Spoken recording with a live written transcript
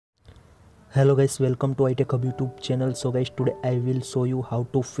Hello guys, welcome to iTechHub YouTube channel. So guys, today I will show you how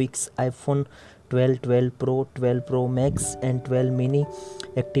to fix iPhone 12, 12 Pro, 12 Pro Max and 12 mini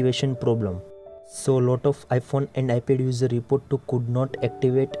activation problem. So lot of iPhone and iPad user report to could not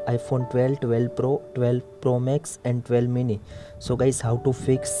activate iPhone 12, 12 Pro, 12 Pro Max and 12 mini. So guys, how to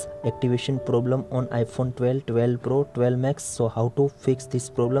fix activation problem on iPhone 12, 12 Pro, 12 Max. So how to fix these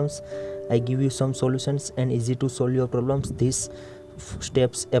problems? I give you some solutions and easy to solve your problems. These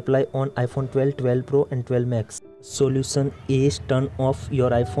steps apply on iPhone 12, 12 Pro and 12 Max. Solution is turn off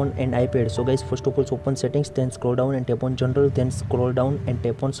your iPhone and iPad. So guys, first of all open settings, then scroll down and tap on general, then scroll down and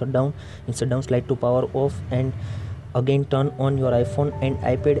tap on shutdown. In shutdown, slide to power off and again turn on your iPhone and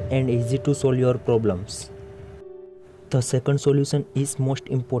iPad, and easy to solve your problems. The second solution is most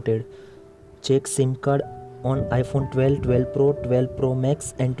important. Check SIM card on iPhone 12, 12 Pro, 12 Pro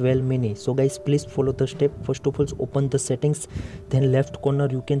Max and 12 mini. So guys, please follow the step. First of all, open the settings, then left corner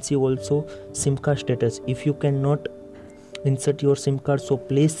you can see also SIM card status. If you cannot insert your SIM card, so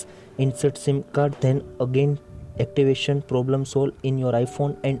please insert SIM card, then again activation problem solve in your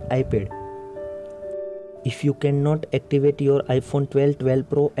iPhone and iPad. If you cannot activate your iPhone 12, 12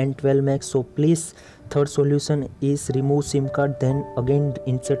 Pro and 12 Max, so please third solution is remove SIM card, then again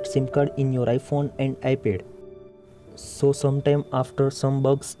insert SIM card in your iPhone and iPad. So sometime after some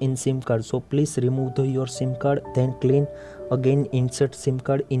bugs in SIM card, so please remove your SIM card, then clean, again insert SIM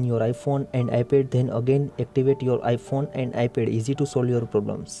card in your iPhone and iPad, then again activate your iPhone and iPad. Easy to solve your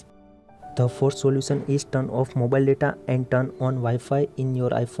problems. The fourth solution is turn off mobile data and turn on Wi-Fi in your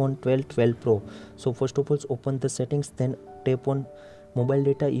iPhone 12, 12 Pro. So first of all open the settings, then tap on mobile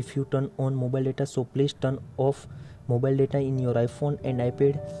data. If you turn on mobile data, so please turn off mobile data in your iPhone and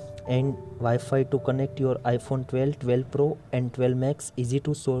iPad and Wi-Fi to connect your iPhone 12, 12 Pro and 12 Max. Easy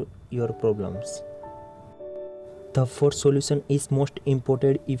to solve your problems. The fourth solution is most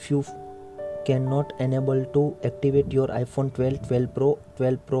important. If you cannot enable to activate your iPhone 12, 12 Pro,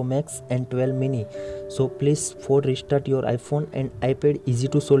 12 Pro Max and 12 mini, so please for restart your iPhone and iPad. Easy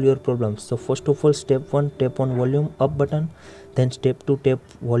to solve your problems. So first of all, step 1, tap on volume up button, then step 2, tap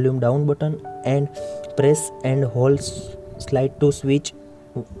volume down button and press and hold slide to switch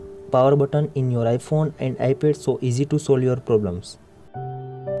power button in your iPhone and iPad. So easy to solve your problems.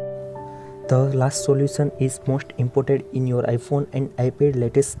 The last solution is most important in your iPhone and iPad.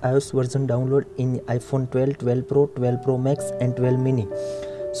 Latest iOS version download in iPhone 12, 12 Pro, 12 Pro Max and 12 mini.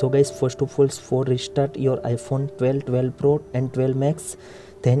 So guys, first of all for restart your iPhone 12, 12 Pro and 12 Max,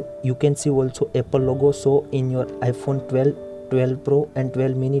 then you can see also Apple logo show in your iPhone 12, 12 Pro and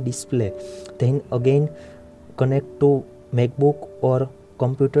 12 mini display. Then again connect to MacBook or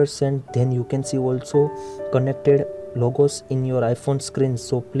computers, and then you can see also connected logos in your iPhone screen.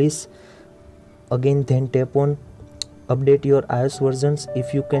 So please again then tap on update your iOS versions.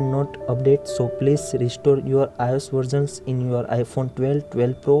 If you cannot update, so please restore your iOS versions in your iPhone 12,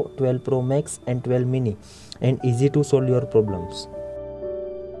 12 Pro, 12 Pro Max and 12 mini, and easy to solve your problems.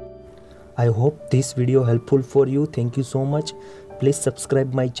 I hope this video helpful for you. Thank you so much. Please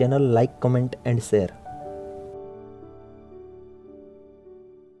subscribe my channel, like, comment and share.